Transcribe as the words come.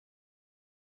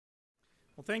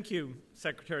Well, thank you,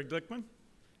 Secretary Glickman.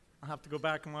 I'll have to go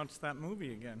back and watch that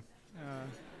movie again.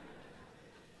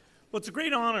 Well, it's a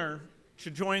great honor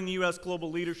to join the U.S. Global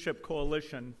Leadership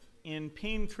Coalition in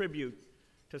paying tribute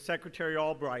to Secretary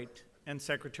Albright and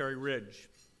Secretary Ridge.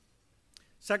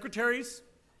 Secretaries,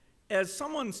 as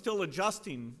someone still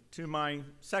adjusting to my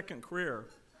second career,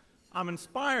 I'm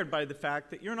inspired by the fact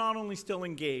that you're not only still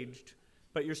engaged,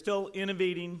 but you're still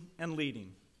innovating and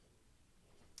leading.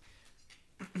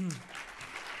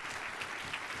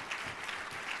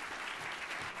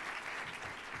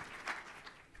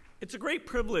 It's a great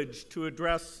privilege to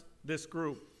address this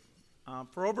group.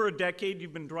 For over a decade,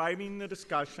 you've been driving the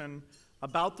discussion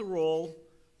about the role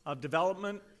of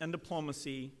development and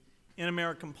diplomacy in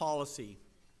American policy.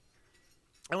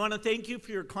 I want to thank you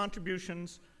for your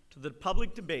contributions to the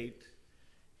public debate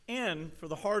and for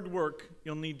the hard work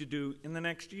you'll need to do in the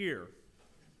next year.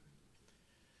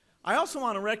 I also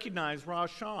want to recognize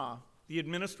Raj Shah, the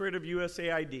administrator of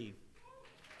USAID.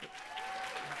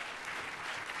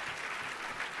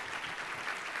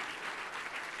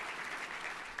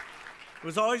 It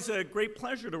was always a great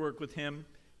pleasure to work with him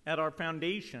at our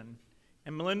foundation,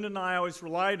 and Melinda and I always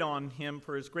relied on him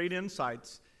for his great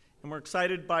insights, and we're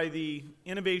excited by the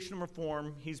innovation and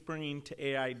reform he's bringing to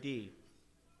AID.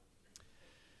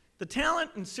 The talent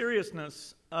and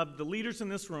seriousness of the leaders in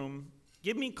this room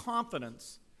give me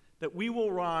confidence that we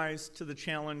will rise to the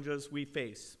challenges we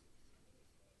face.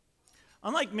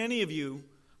 Unlike many of you,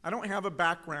 I don't have a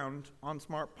background on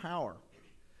smart power,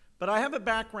 but I have a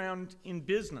background in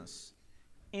business.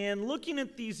 And looking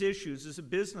at these issues as a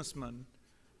businessman,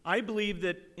 I believe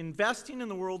that investing in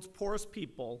the world's poorest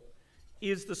people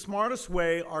is the smartest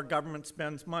way our government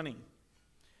spends money.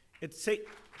 It saves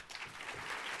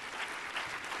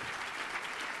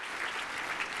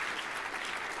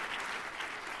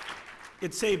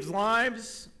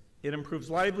lives, it improves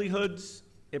livelihoods,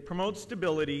 it promotes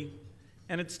stability,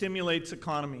 and it stimulates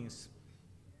economies.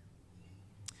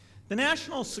 The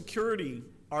national security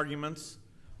arguments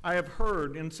I have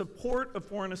heard in support of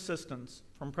foreign assistance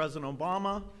from President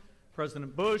Obama,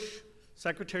 President Bush,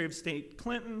 Secretary of State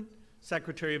Clinton,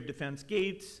 Secretary of Defense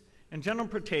Gates, and General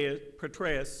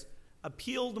Petraeus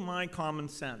appeal to my common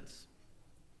sense.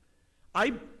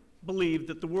 I believe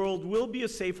that the world will be a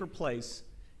safer place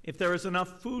if there is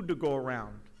enough food to go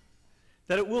around,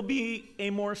 that it will be a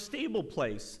more stable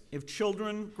place if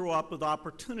children grow up with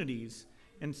opportunities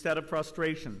instead of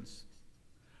frustrations.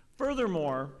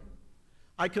 Furthermore,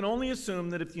 I can only assume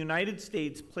that if the United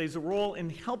States plays a role in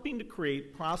helping to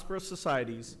create prosperous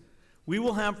societies, we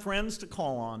will have friends to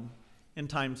call on in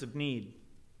times of need.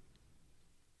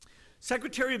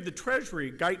 Secretary of the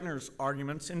Treasury Geithner's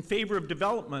arguments in favor of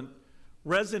development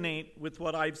resonate with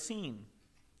what I've seen.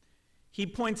 He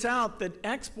points out that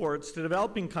exports to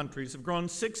developing countries have grown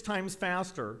 6 times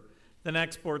faster than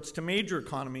exports to major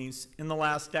economies in the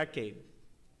last decade.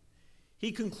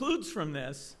 He concludes from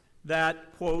this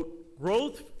that, quote,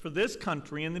 growth for this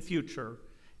country in the future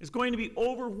is going to be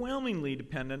overwhelmingly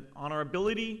dependent on our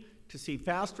ability to see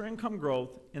faster income growth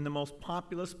in the most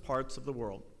populous parts of the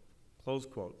world, close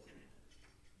quote.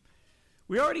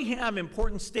 We already have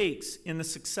important stakes in the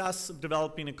success of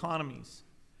developing economies.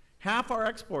 Half our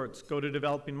exports go to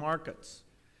developing markets,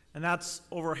 and that's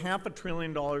over $500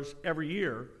 billion every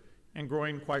year and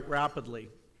growing quite rapidly.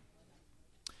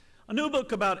 A new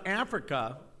book about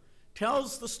Africa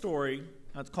tells the story,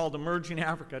 it's called Emerging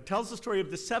Africa, tells the story of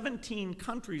the 17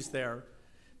 countries there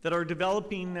that are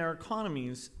developing their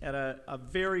economies at a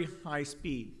very high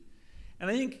speed.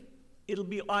 And I think it'll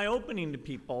be eye-opening to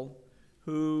people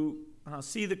who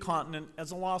see the continent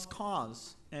as a lost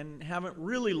cause and haven't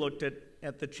really looked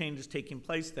at the changes taking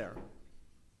place there.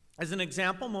 As an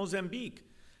example, Mozambique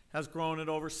has grown at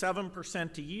over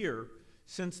 7% a year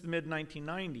since the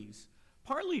mid-1990s,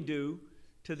 partly due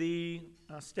to the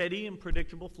steady and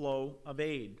predictable flow of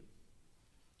aid.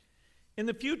 In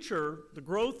the future, the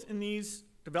growth in these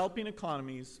developing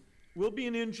economies will be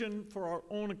an engine for our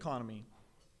own economy.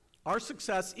 Our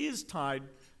success is tied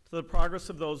to the progress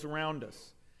of those around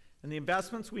us, and the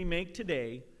investments we make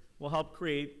today will help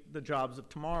create the jobs of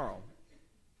tomorrow.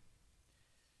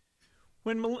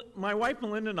 When my wife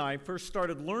Melinda and I first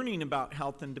started learning about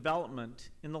health and development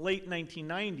in the late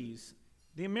 1990s,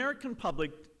 the American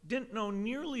public didn't know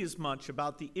nearly as much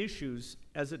about the issues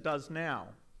as it does now.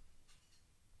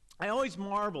 I always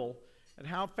marvel at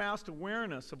how fast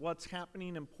awareness of what's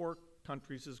happening in poor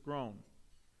countries has grown.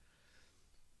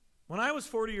 When I was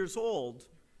 40 years old,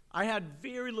 I had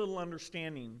very little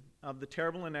understanding of the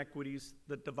terrible inequities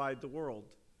that divide the world.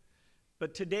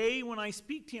 But today, when I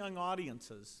speak to young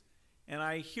audiences and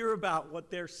I hear about what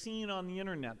they're seeing on the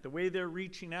internet, the way they're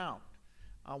reaching out,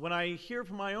 When I hear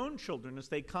from my own children as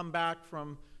they come back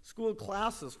from school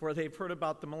classes where they've heard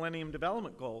about the Millennium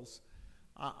Development Goals,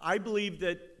 I believe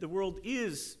that the world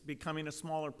is becoming a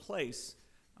smaller place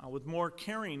with more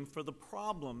caring for the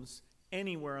problems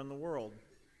anywhere in the world.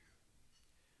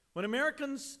 When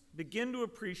Americans begin to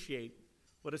appreciate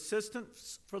what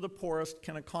assistance for the poorest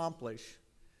can accomplish,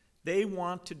 they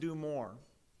want to do more.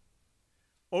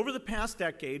 Over the past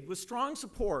decade, with strong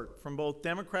support from both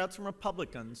Democrats and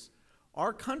Republicans,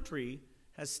 our country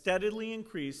has steadily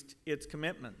increased its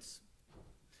commitments.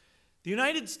 The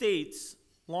United States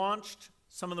launched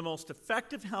some of the most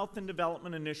effective health and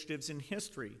development initiatives in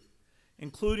history,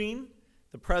 including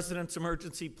the President's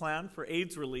Emergency Plan for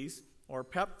AIDS Relief, or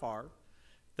PEPFAR,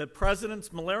 the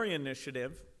President's Malaria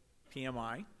Initiative,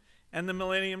 PMI, and the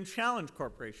Millennium Challenge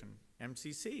Corporation,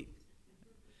 MCC.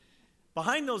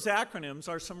 Behind those acronyms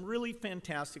are some really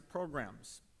fantastic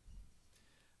programs.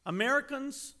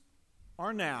 Americans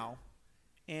are now,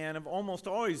 and have almost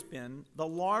always been, the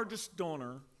largest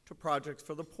donor to projects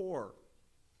for the poor.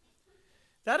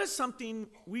 That is something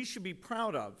we should be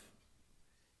proud of.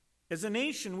 As a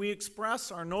nation, we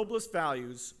express our noblest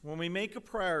values when we make a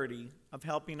priority of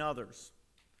helping others.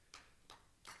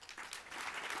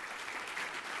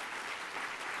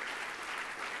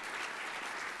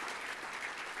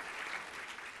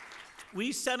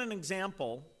 We set an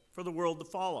example for the world to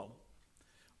follow.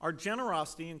 Our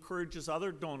generosity encourages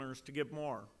other donors to give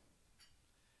more.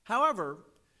 However,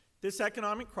 this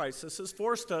economic crisis has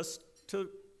forced us to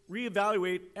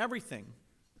reevaluate everything.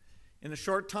 In the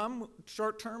short term,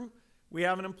 we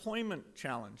have an employment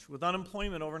challenge with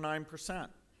unemployment over 9%.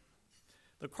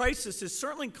 The crisis is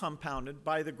certainly compounded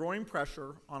by the growing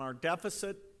pressure on our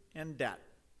deficit and debt.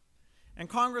 And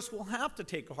Congress will have to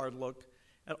take a hard look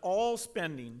at all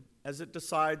spending as it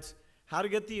decides how to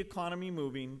get the economy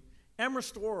moving and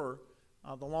restore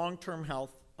the long-term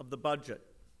health of the budget.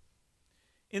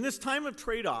 In this time of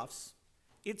trade-offs,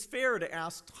 it's fair to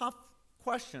ask tough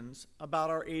questions about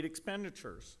our aid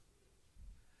expenditures.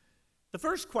 The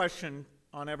first question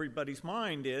on everybody's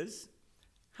mind is,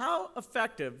 how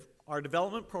effective are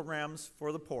development programs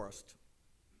for the poorest?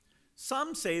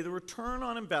 Some say the return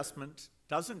on investment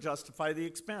doesn't justify the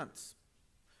expense.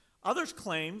 Others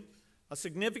claim a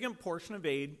significant portion of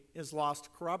aid is lost to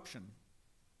corruption.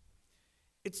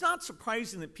 It's not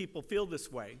surprising that people feel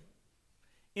this way.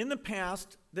 In the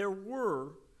past, there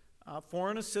were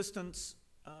foreign assistance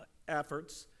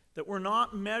efforts that were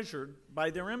not measured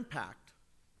by their impact.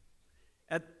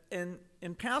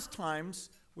 In past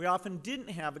times, we often didn't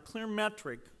have a clear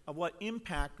metric of what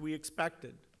impact we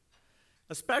expected.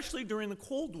 Especially during the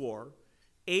Cold War,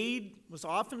 aid was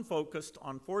often focused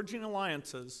on forging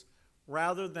alliances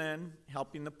rather than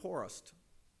helping the poorest.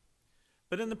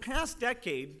 But in the past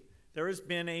decade, there has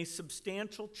been a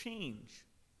substantial change.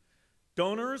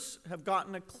 Donors have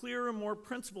gotten a clearer, more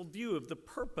principled view of the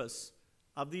purpose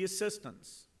of the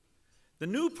assistance. The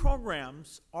new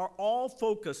programs are all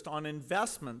focused on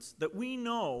investments that we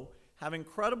know have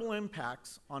incredible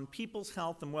impacts on people's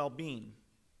health and well-being.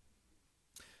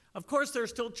 Of course, there are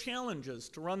still challenges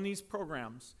to run these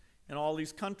programs in all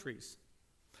these countries.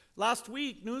 Last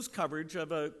week, news coverage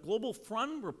of a Global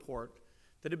Fund report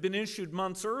that had been issued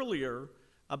months earlier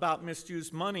about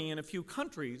misused money in a few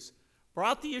countries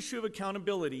brought the issue of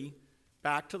accountability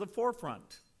back to the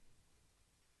forefront.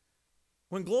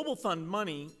 When Global Fund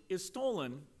money is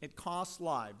stolen, it costs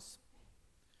lives.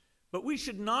 But we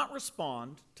should not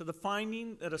respond to the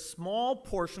finding that a small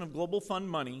portion of Global Fund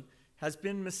money has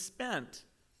been misspent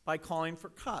by calling for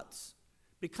cuts,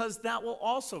 because that will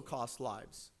also cost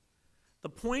lives. The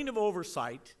point of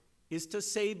oversight is to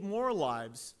save more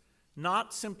lives,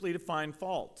 not simply to find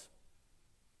fault.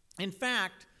 In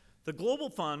fact, the Global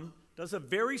Fund does a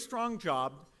very strong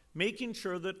job making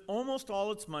sure that almost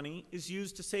all its money is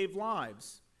used to save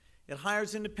lives. It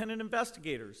hires independent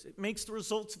investigators, it makes the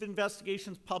results of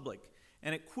investigations public,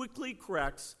 and it quickly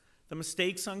corrects the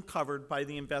mistakes uncovered by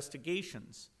the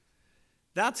investigations.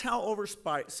 That's how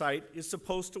oversight is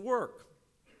supposed to work.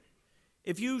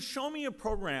 If you show me a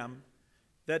program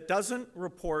that doesn't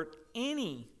report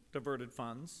any diverted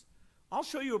funds, I'll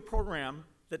show you a program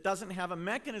that doesn't have a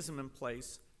mechanism in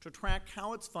place to track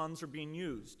how its funds are being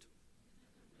used.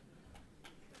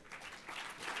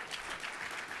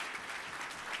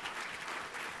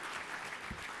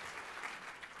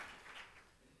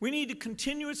 We need to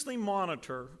continuously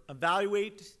monitor,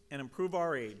 evaluate, and improve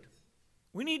our aid.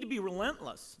 We need to be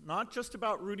relentless, not just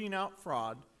about rooting out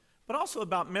fraud, but also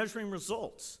about measuring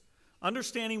results,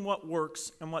 understanding what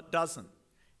works and what doesn't,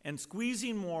 and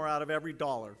squeezing more out of every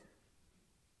dollar.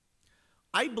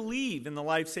 I believe in the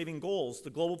life-saving goals the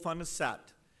Global Fund has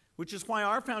set, which is why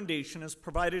our foundation has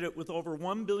provided it with over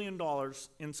 $1 billion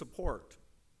in support.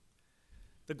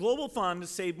 The Global Fund has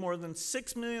saved more than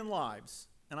 6 million lives,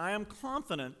 and I am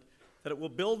confident that it will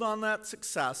build on that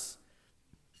success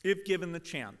if given the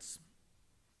chance.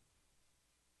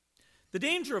 The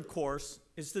danger, of course,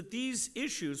 is that these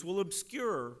issues will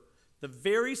obscure the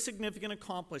very significant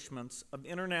accomplishments of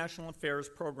international affairs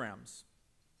programs.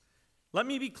 Let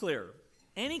me be clear.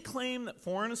 Any claim that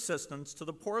foreign assistance to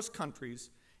the poorest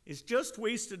countries is just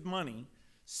wasted money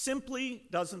simply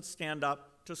doesn't stand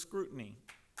up to scrutiny.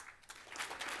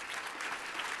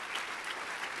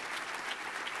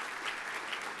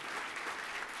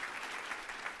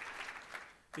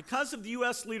 Because of the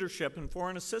U.S. leadership in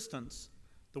foreign assistance,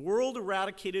 the world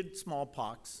eradicated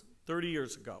smallpox 30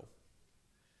 years ago.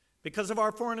 Because of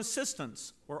our foreign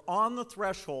assistance, we're on the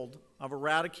threshold of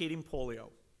eradicating polio.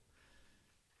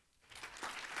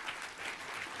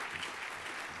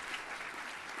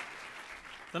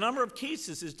 The number of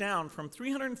cases is down from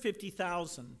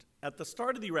 350,000 at the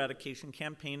start of the eradication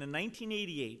campaign in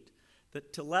 1988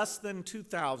 to less than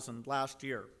 2,000 last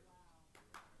year.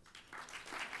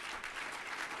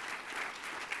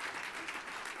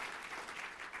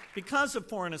 Because of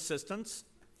foreign assistance,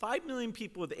 5 million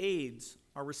people with AIDS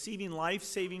are receiving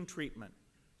life-saving treatment.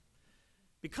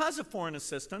 Because of foreign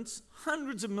assistance,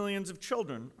 hundreds of millions of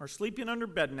children are sleeping under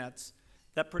bed nets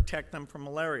that protect them from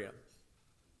malaria.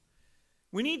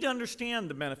 We need to understand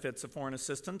the benefits of foreign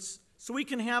assistance so we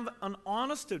can have an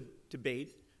honest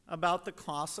debate about the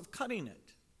costs of cutting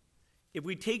it. If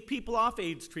we take people off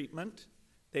AIDS treatment,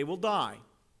 they will die.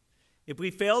 If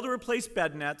we fail to replace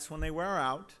bed nets when they wear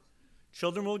out,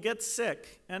 children will get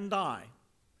sick and die.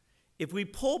 If we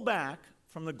pull back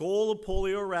from the goal of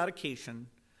polio eradication,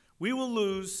 we will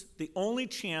lose the only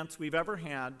chance we've ever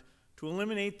had to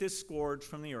eliminate this scourge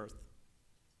from the earth.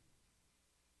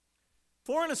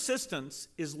 Foreign assistance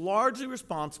is largely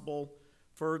responsible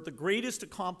for the greatest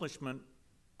accomplishment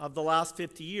of the last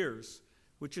 50 years,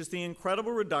 which is the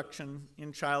incredible reduction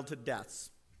in childhood deaths.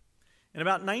 In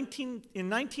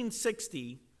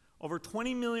 1960, over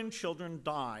 20 million children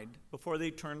died before they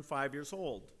turned 5 years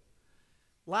old.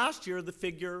 Last year, the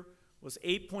figure was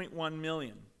 8.1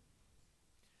 million.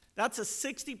 That's a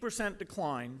 60%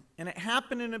 decline, and it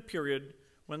happened in a period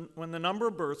when the number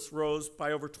of births rose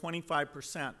by over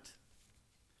 25%.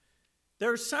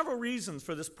 There are several reasons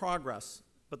for this progress,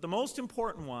 but the most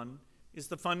important one is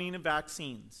the funding of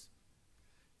vaccines.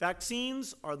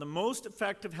 Vaccines are the most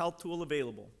effective health tool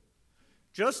available.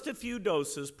 Just a few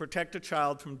doses protect a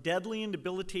child from deadly and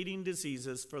debilitating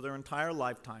diseases for their entire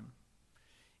lifetime.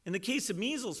 In the case of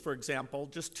measles, for example,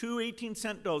 just 2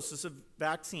 18-cent doses of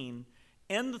vaccine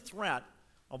end the threat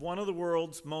of one of the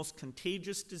world's most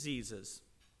contagious diseases.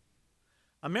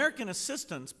 American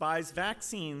assistance buys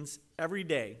vaccines every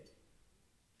day.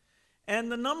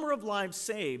 And the number of lives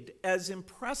saved, as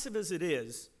impressive as it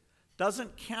is,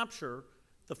 doesn't capture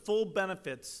the full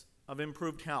benefits of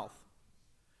improved health.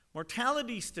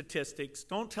 Mortality statistics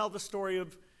don't tell the story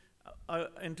of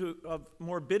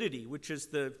morbidity, which is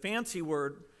the fancy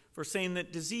word for saying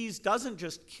that disease doesn't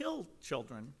just kill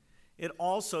children, it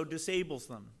also disables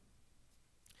them.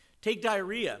 Take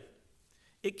diarrhea.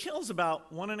 It kills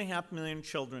about 1.5 million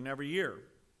children every year,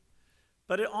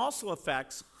 but it also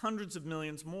affects hundreds of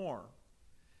millions more.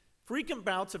 Frequent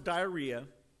bouts of diarrhea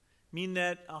mean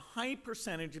that a high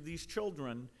percentage of these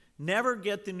children never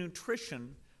get the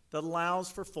nutrition that allows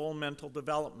for full mental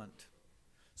development.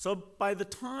 So by the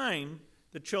time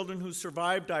the children who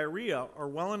survive diarrhea are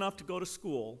well enough to go to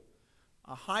school,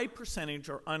 a high percentage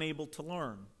are unable to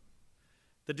learn.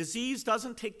 The disease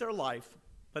doesn't take their life,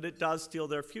 but it does steal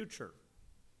their future.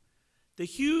 The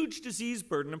huge disease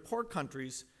burden in poor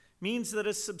countries means that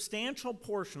a substantial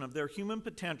portion of their human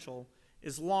potential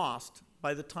is lost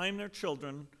by the time their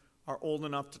children are old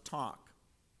enough to talk.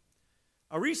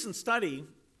 A recent study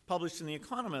published in The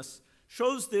Economist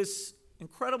shows this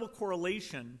incredible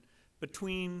correlation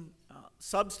between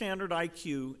substandard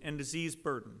IQ and disease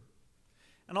burden.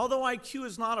 And although IQ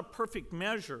is not a perfect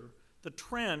measure, the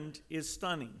trend is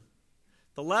stunning.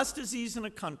 The less disease in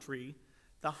a country,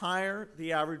 the higher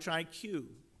the average IQ.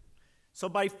 So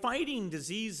by fighting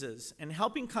diseases and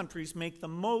helping countries make the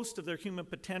most of their human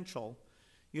potential,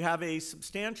 you have a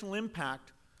substantial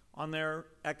impact on their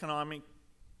economic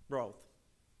growth.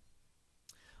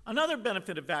 Another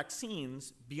benefit of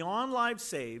vaccines, beyond lives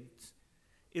saved,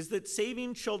 is that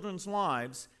saving children's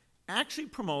lives actually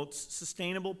promotes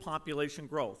sustainable population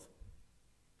growth.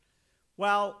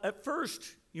 While at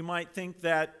first you might think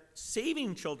that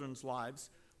saving children's lives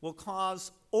will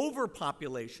cause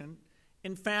overpopulation,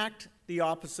 in fact, the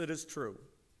opposite is true.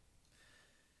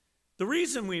 The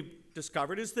reason we've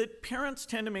discovered is that parents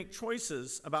tend to make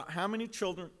choices about how many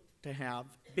children to have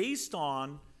based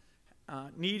on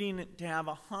needing to have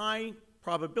a high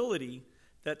probability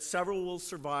that several will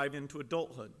survive into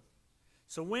adulthood.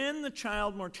 So when the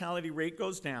child mortality rate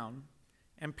goes down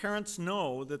and parents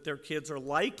know that their kids are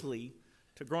likely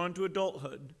to grow into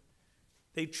adulthood,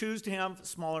 they choose to have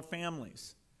smaller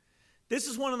families. This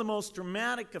is one of the most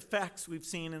dramatic effects we've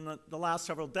seen in the last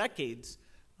several decades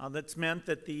that's meant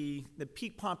that the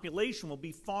peak population will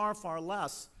be far, far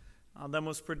less than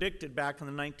was predicted back in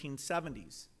the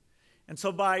 1970s. And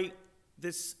so by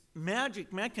this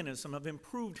magic mechanism of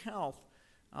improved health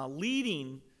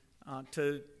leading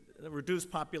to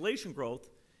reduced population growth,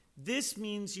 this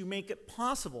means you make it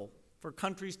possible for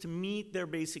countries to meet their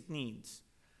basic needs,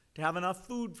 to have enough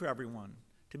food for everyone,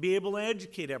 to be able to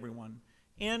educate everyone,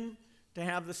 and to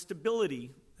have the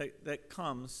stability that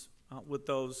comes with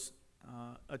those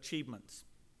achievements.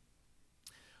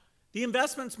 The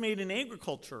investments made in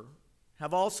agriculture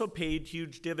have also paid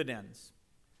huge dividends.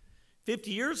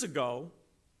 50 years ago,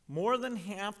 more than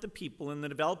half the people in the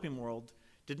developing world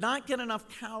did not get enough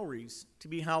calories to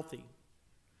be healthy.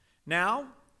 Now,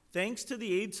 thanks to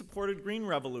the aid-supported green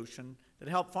revolution that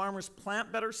helped farmers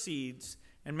plant better seeds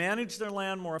and manage their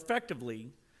land more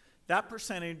effectively, that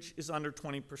percentage is under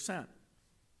 20%.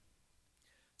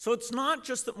 So it's not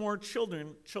just that more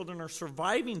children are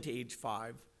surviving to age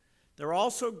 5, they're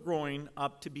also growing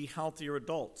up to be healthier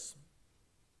adults.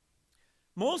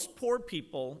 Most poor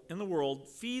people in the world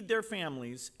feed their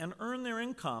families and earn their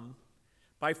income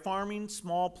by farming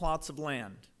small plots of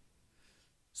land.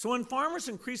 So when farmers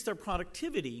increase their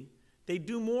productivity, they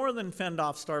do more than fend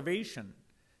off starvation.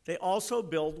 They also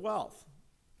build wealth.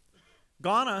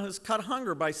 Ghana has cut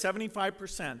hunger by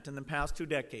 75% in the past 2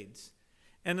 decades.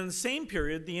 And in the same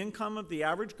period, the income of the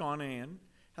average Ghanaian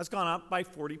has gone up by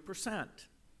 40%.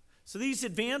 So these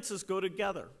advances go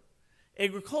together.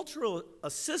 Agricultural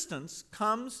assistance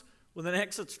comes with an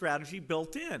exit strategy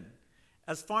built in.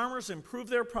 As farmers improve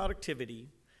their productivity,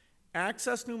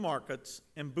 access new markets,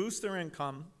 and boost their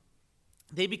income,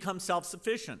 they become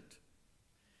self-sufficient.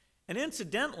 And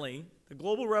incidentally, the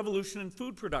global revolution in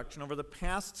food production over the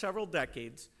past several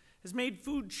decades has made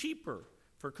food cheaper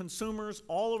for consumers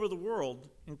all over the world,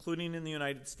 including in the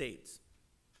United States.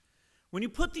 When you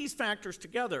put these factors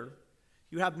together,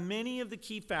 you have many of the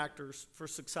key factors for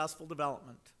successful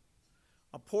development.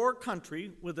 A poor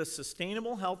country with a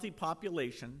sustainable, healthy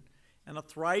population and a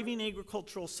thriving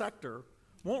agricultural sector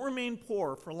won't remain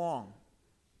poor for long.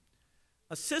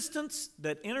 Assistance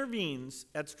that intervenes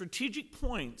at strategic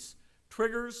points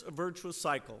triggers a virtuous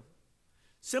cycle.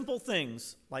 Simple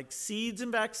things like seeds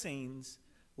and vaccines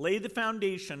lay the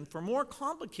foundation for more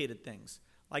complicated things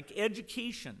like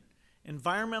education,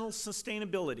 environmental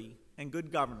sustainability, and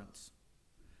good governance.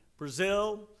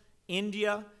 Brazil,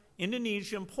 India,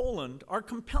 Indonesia, and Poland are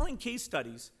compelling case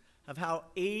studies of how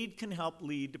aid can help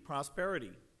lead to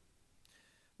prosperity.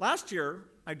 Last year,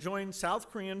 I joined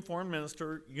South Korean Foreign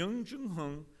Minister Yoon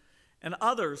Jung-hoon and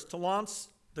others to launch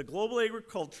the Global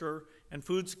Agriculture and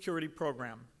Food Security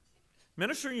Program.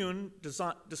 Minister Yoon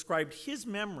described his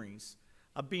memories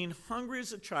of being hungry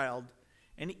as a child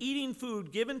and eating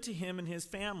food given to him and his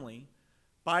family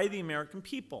by the American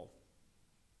people.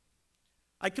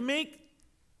 I can make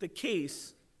the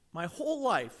case my whole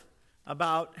life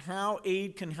about how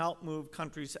aid can help move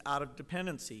countries out of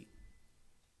dependency.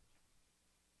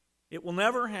 It will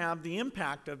never have the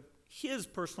impact of his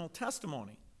personal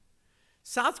testimony.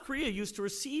 South Korea used to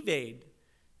receive aid.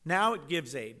 Now it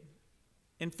gives aid.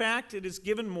 In fact, it has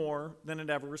given more than it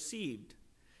ever received.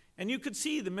 And you could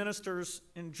see the minister's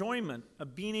enjoyment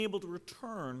of being able to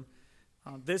return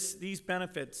these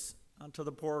benefits to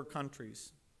the poorer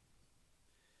countries.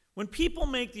 When people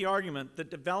make the argument that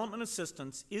development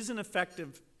assistance isn't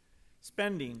effective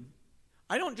spending,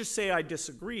 I don't just say I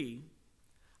disagree.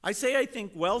 I say I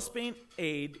think well-spent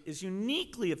aid is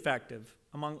uniquely effective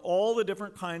among all the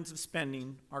different kinds of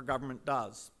spending our government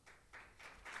does.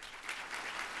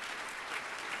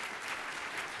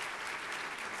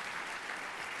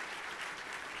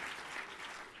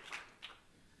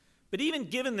 But even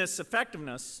given this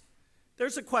effectiveness,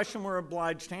 there's a question we're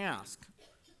obliged to ask,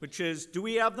 which is, do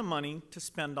we have the money to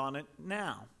spend on it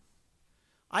now?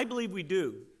 I believe we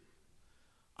do.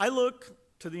 I look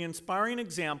to the inspiring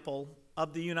example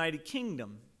of the United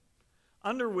Kingdom,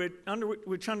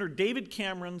 which under David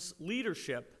Cameron's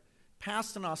leadership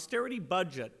passed an austerity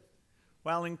budget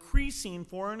while increasing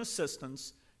foreign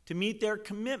assistance to meet their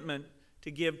commitment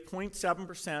to give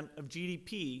 0.7% of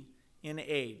GDP in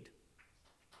aid.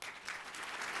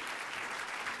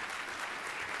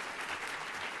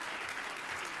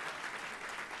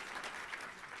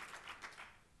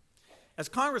 As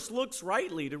Congress looks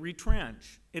rightly to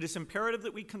retrench, it is imperative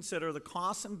that we consider the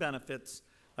costs and benefits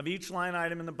of each line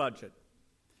item in the budget.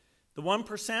 The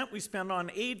 1% we spend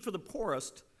on aid for the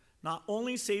poorest not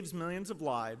only saves millions of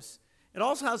lives, it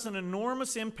also has an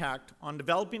enormous impact on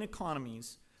developing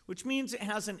economies, which means it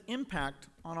has an impact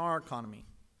on our economy.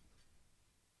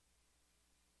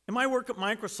 In my work at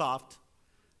Microsoft,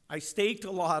 I staked a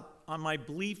lot on my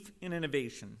belief in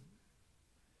innovation.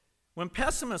 When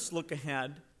pessimists look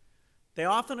ahead, they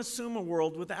often assume a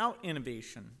world without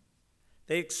innovation.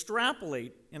 They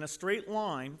extrapolate in a straight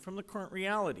line from the current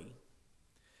reality.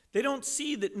 They don't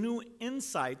see that new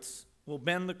insights will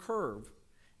bend the curve,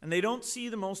 and they don't see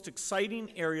the most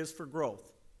exciting areas for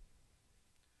growth.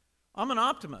 I'm an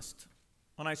optimist.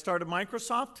 When I started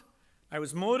Microsoft, I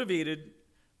was motivated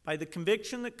by the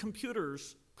conviction that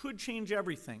computers could change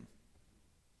everything.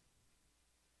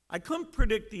 I couldn't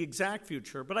predict the exact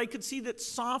future, but I could see that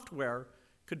software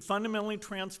could fundamentally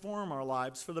transform our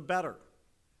lives for the better.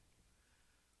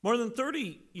 More than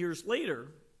 30 years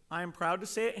later, I am proud to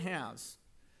say it has,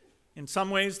 in some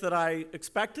ways that I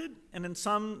expected, and in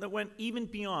some that went even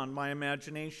beyond my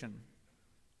imagination.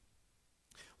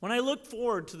 When I look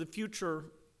forward to the future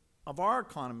of our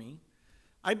economy,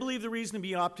 I believe the reason to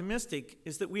be optimistic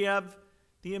is that we have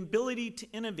the ability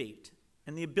to innovate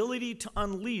and the ability to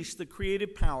unleash the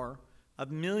creative power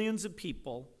of millions of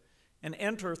people and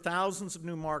enter thousands of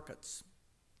new markets.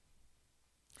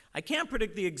 I can't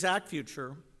predict the exact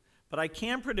future, but I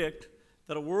can predict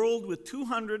that a world with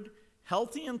 200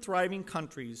 healthy and thriving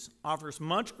countries offers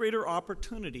much greater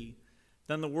opportunity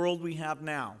than the world we have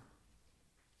now.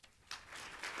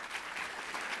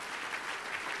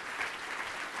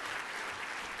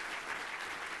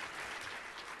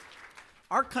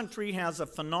 Our country has a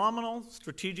phenomenal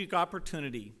strategic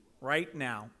opportunity right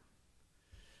now.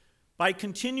 By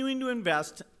continuing to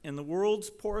invest in the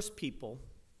world's poorest people,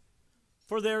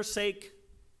 for their sake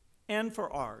and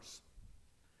for ours.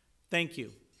 Thank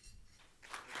you.